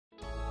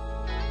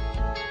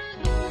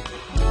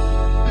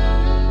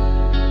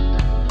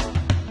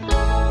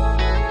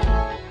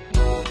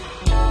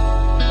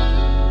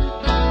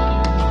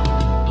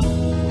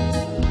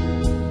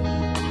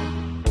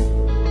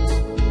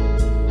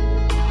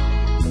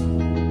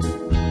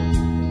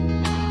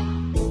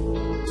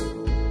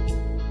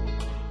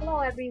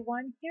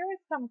everyone. Here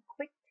are some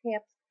quick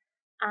tips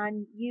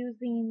on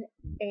using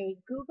a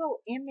Google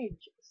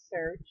image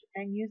search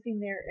and using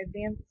their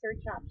advanced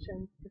search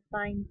options to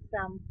find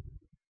some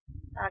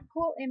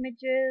cool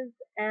images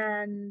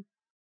and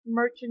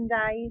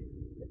merchandise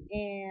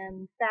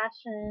and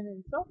fashion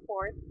and so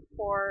forth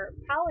for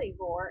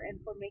Polyvore and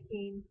for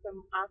making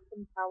some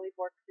awesome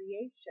Polyvore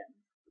creations.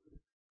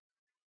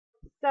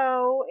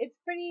 So it's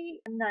pretty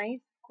nice,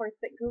 of course,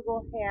 that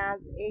Google has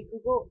a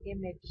Google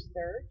image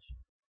search.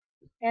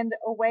 And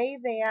a way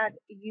that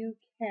you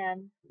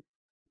can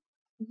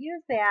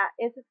use that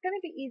is it's going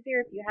to be easier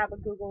if you have a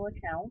Google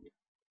account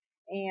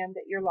and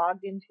that you're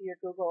logged into your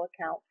Google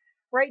account.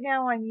 Right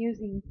now I'm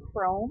using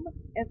Chrome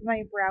as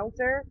my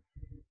browser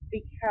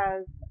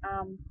because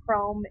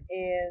Chrome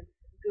is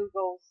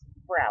Google's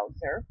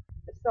browser.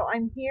 So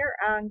I'm here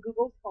on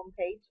Google's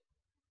homepage,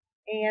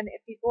 and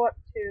if you go up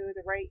to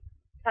the right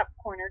top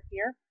corner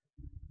here,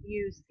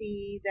 you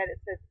see that it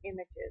says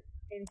images.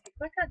 And if you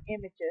click on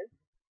images,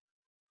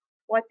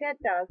 what that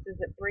does is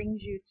it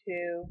brings you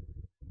to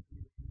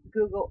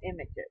Google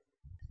Images.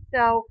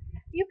 So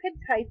you could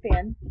type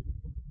in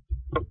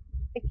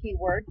a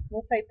keyword.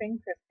 We'll type in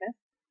Christmas,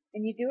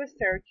 and you do a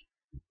search,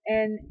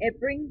 and it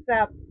brings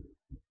up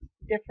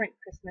different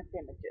Christmas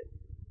images.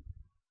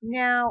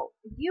 Now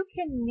you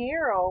can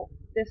narrow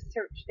this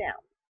search down,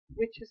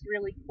 which is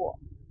really cool.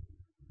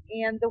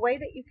 And the way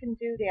that you can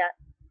do that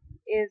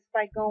is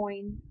by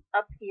going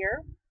up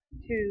here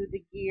to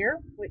the gear,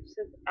 which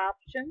says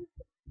Options,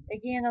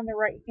 again on the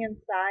right hand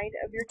side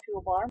of your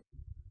toolbar.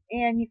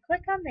 And you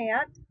click on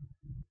that,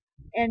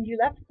 and you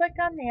left click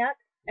on that,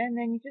 and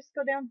then you just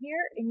go down here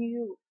and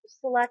you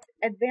select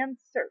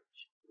Advanced Search.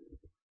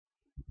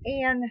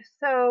 And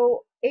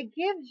so it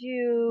gives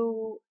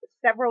you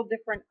several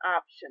different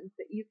options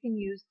that you can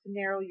use to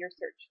narrow your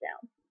search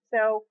down.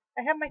 So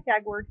I have my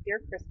tag word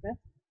here, Christmas.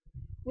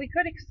 We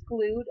could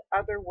exclude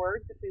other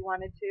words if we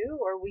wanted to,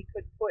 or we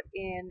could put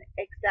in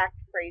exact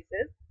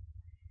phrases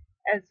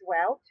as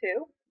well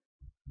too.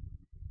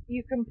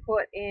 You can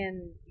put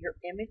in your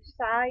image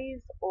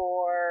size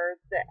or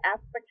the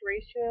aspect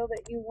ratio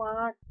that you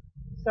want.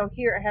 So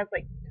here it has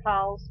like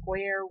tall,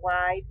 square,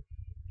 wide,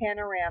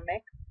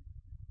 panoramic.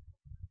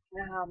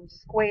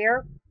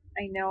 Square,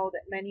 I know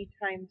that many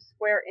times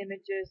square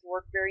images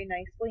work very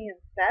nicely in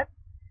sets.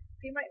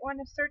 So you might want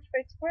to search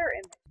by square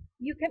image.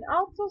 You can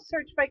also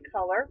search by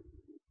color.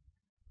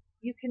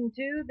 You can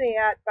do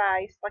that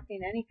by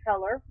selecting any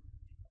color,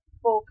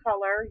 full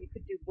color. You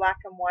could do black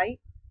and white.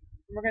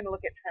 We're going to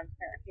look at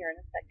transparent here in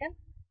a second.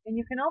 And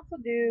you can also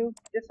do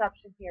this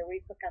option here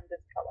where you click on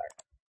this color.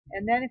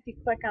 And then if you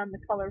click on the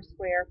color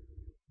square,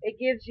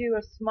 it gives you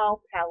a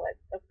small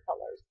palette of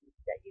colors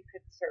that you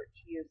could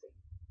search using.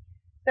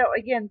 So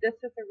again, this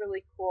is a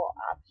really cool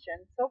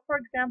option. So for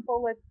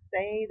example, let's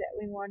say that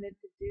we wanted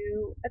to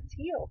do a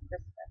teal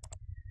Christmas.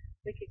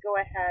 We could go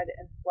ahead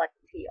and select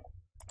teal.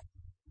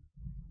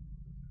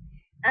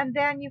 And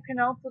then you can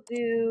also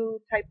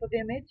do type of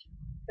image.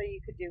 So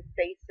you could do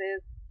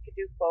faces, you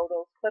could do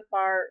photos, clip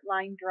art,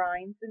 line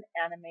drawings, and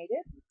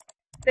animated.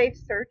 Safe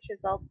search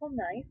is also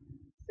nice.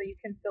 So you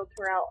can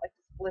filter out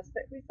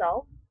explicit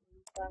results.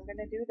 So I'm going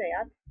to do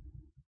that.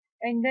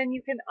 And then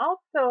you can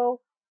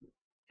also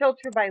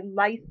filter by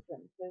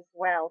license as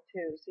well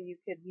too. So you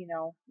could,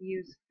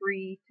 use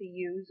free to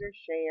use or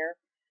share.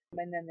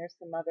 And then there's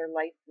some other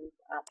license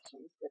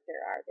options that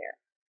there are there.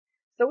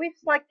 So we've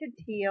selected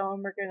teal,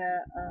 and we're going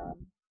to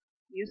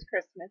use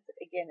Christmas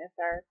again as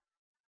our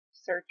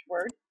search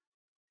word.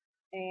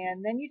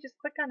 And then you just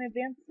click on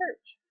Advanced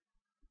Search.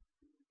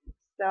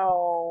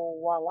 So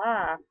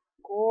voila,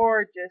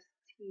 gorgeous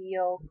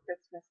teal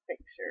Christmas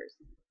pictures.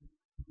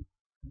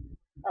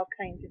 All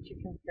kinds that you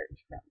can search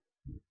from.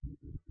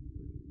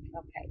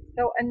 Okay,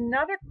 so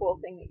another cool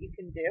thing that you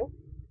can do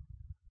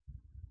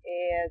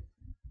is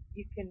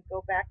you can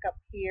go back up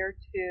here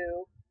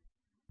to,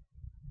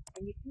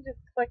 and you can just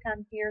click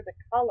on here the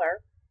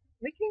color.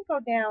 We can go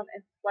down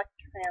and select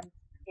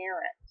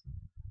transparent.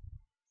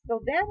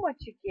 So then what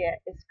you get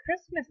is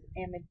Christmas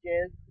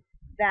images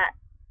that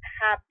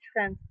have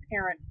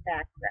transparent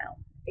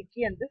background.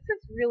 Again, this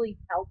is really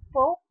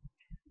helpful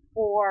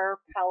for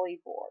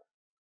Polyvore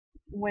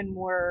when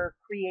we're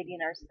creating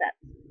our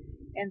sets.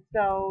 And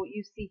so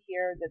you see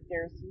here that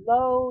there's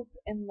loads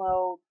and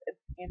loads of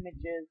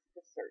images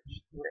to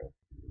search through.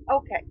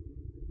 Okay,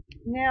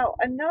 now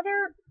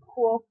another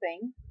cool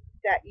thing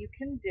that you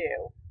can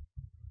do,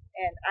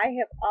 and I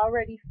have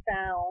already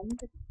found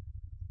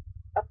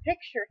a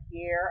picture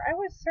here. I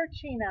was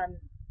searching on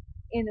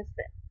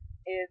innocent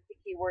is the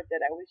keyword that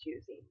I was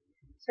using.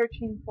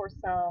 Searching for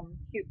some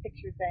cute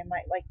pictures that I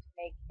might like to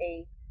make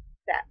a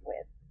set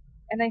with.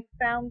 And I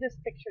found this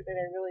picture that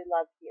I really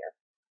love here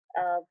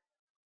of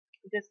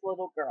this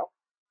little girl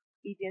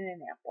eating an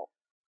apple.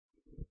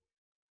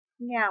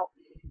 Now,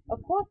 a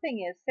cool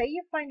thing is, say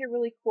you find a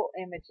really cool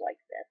image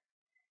like this,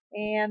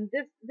 and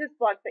this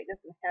blog site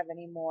doesn't have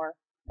any more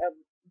of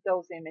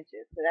those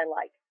images that I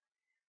like,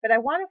 but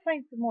I want to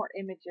find some more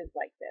images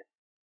like this.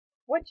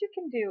 What you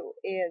can do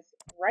is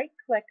right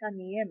click on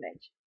the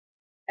image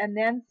and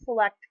then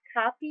select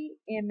copy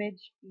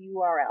image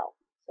URL.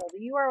 So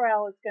the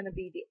URL is going to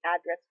be the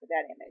address for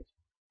that image.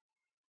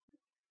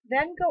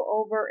 Then go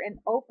over and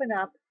open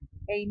up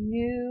a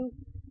new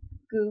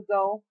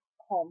Google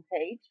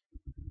homepage.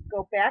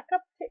 Go back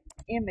up to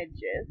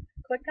images,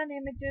 click on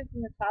images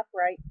in the top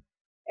right,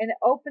 and it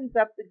opens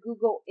up the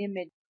Google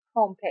image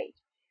homepage.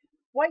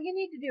 What you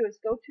need to do is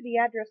go to the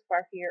address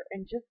bar here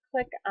and just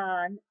click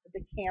on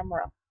the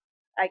camera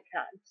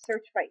icon,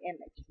 search by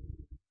image.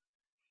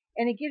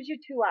 And it gives you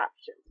two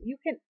options. You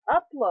can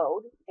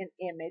upload an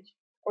image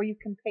or you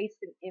can paste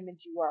an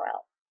image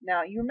URL.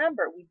 Now you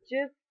remember we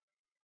just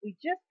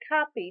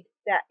copied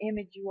that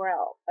image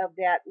URL of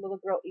that little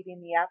girl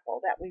eating the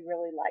apple that we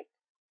really liked.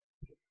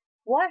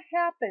 What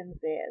happens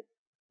is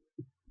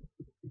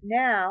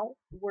now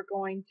we're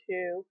going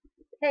to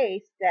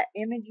paste that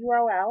image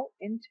URL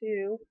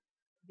into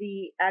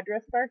the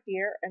address bar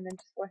here, and then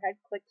just go ahead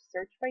and click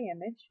search by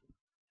image.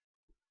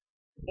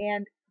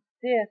 And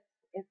this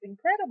is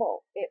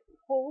incredible. It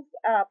pulls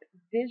up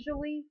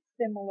visually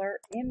similar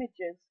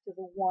images to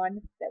the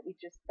one that we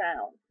just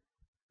found.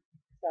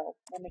 So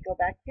let me go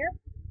back here.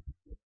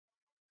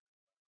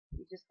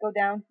 You just go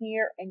down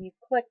here and you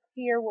click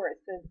here where it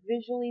says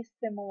visually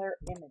similar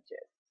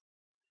images.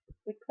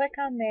 We click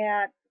on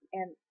that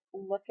and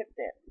look at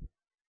this.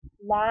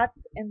 Lots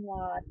and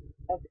lots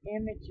of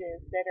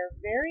images that are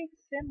very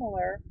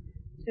similar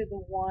to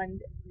the one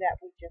that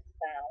we just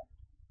found.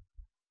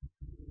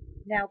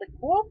 Now the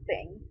cool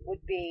thing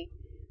would be,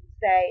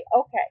 say,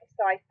 okay,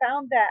 so I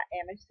found that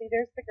image. See,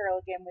 there's the girl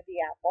again with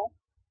the apple.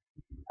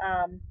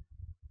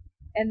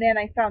 And then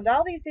I found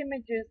all these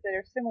images that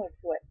are similar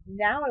to it.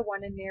 Now I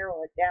want to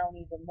narrow it down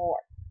even more.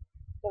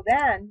 So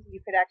then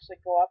you could actually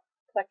go up,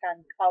 click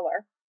on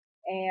color,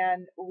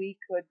 and we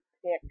could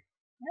pick,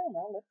 I don't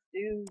know, let's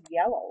do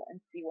yellow and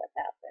see what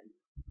happens.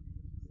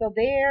 So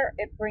there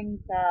it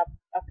brings up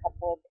a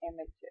couple of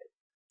images.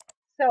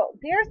 So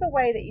there's a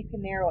way that you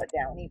can narrow it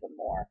down even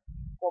more.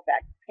 Go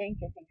back to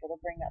pink, I think it'll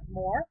bring up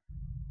more.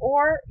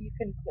 Or you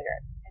can clear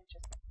it and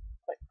just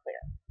click clear.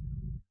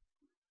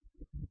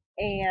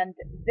 And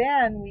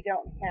then we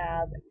don't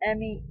have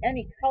any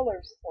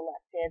colors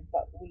selected,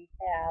 but we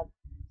have,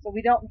 so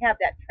we don't have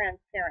that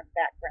transparent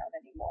background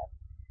anymore.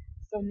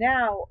 So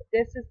now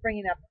this is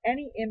bringing up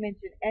any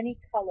image in any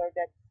color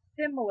that's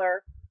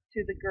similar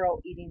to the girl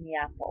eating the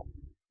apple.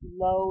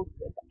 Loads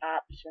of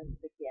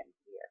options again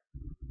here.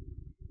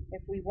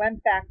 If we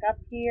went back up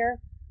here,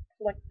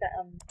 clicked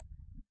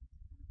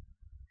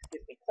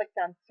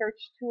on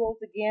search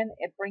tools again,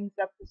 it brings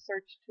up the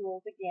search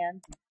tools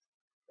again.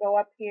 Go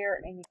up here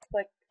and you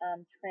click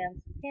on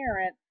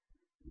transparent,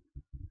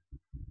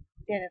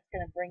 then it's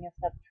going to bring us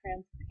up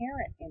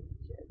transparent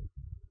images.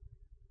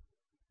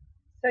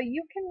 So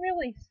you can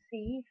really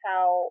see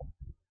how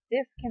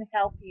this can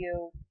help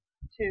you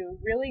to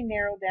really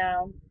narrow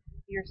down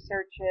your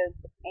searches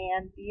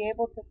and be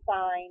able to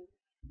find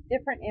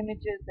different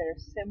images that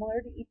are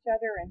similar to each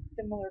other and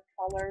similar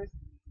colors,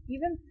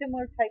 even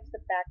similar types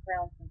of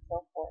backgrounds and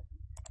so forth.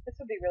 This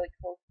would be really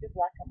cool to do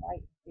black and white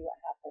and see what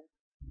happens.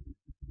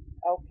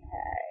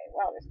 Okay,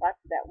 wow, there's lots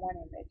of that one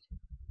image.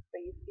 So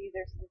you see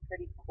there's some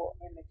pretty cool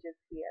images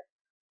here.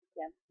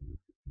 Again.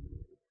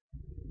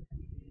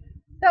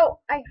 So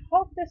I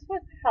hope this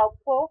was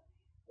helpful.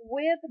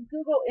 With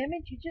Google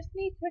Image, you just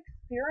need to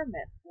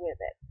experiment with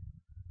it.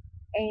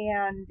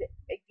 And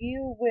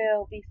you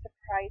will be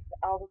surprised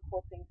at all the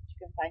cool things that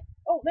you can find.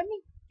 Oh, let me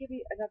give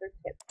you another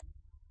tip.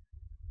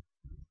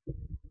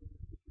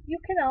 You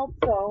can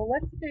also,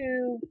 let's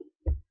do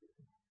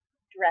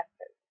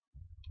dresses.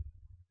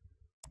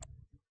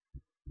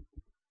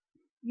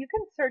 You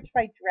can search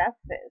by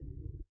dresses,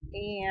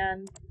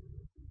 and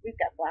we've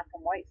got black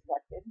and white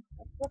selected.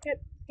 Let's look at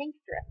pink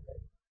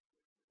dresses.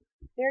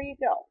 There you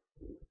go.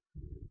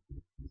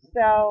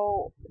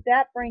 So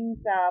that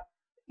brings up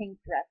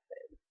pink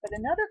dresses. But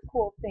another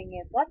cool thing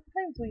is lots of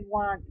times we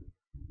want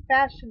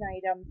fashion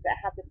items that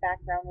have the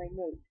background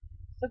removed.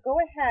 So go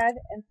ahead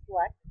and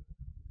select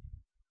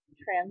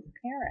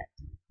transparent.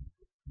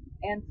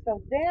 And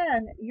so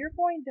then you're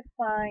going to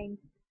find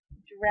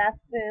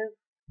dresses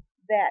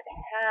that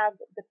have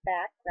the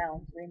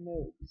backgrounds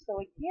removed. So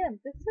again,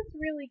 this is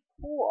really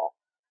cool.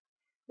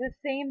 The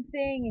same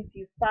thing, if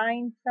you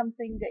find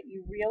something that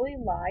you really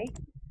like,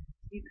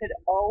 you could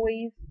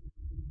always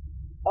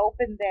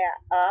open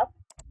that up.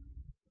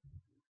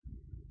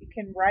 You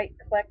can right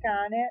click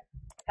on it,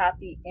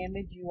 copy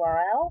image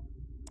URL,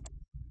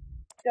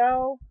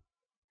 go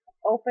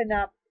open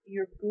up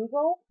your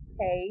Google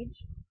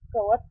page,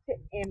 go up to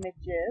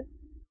images,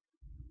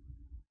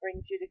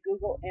 brings you to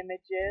Google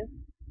Images,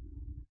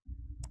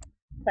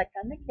 click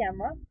on the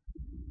camera,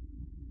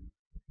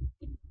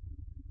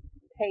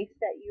 paste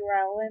that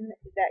URL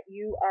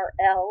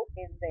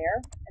in there,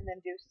 and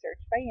then do search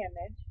by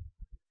image,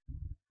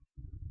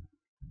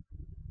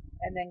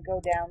 and then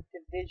go down to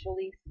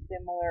visually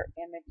similar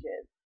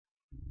images.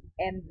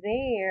 And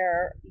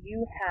there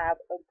you have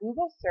a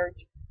Google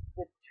search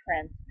with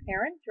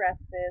transparent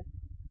dresses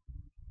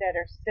that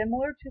are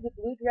similar to the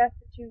blue dress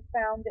that you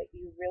found that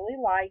you really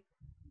liked,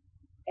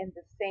 in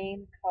the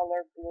same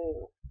color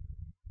blue.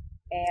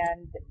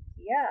 And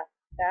yeah,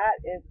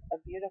 that is a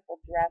beautiful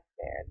dress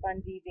there. It's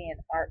on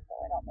DeviantArt, so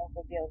I don't know if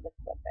we'll be able to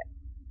flip it.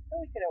 But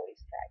we could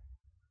always try.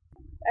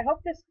 I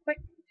hope this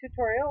quick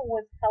tutorial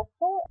was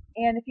helpful.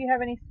 And if you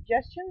have any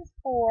suggestions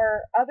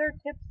for other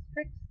tips,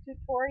 tricks,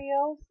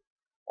 tutorials,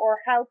 or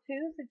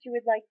how-tos that you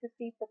would like to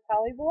see for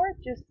Polyvore,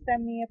 just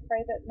send me a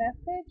private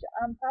message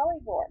on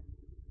Polyvore.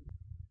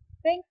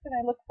 Thanks, and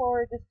I look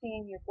forward to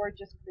seeing your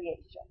gorgeous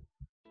creation.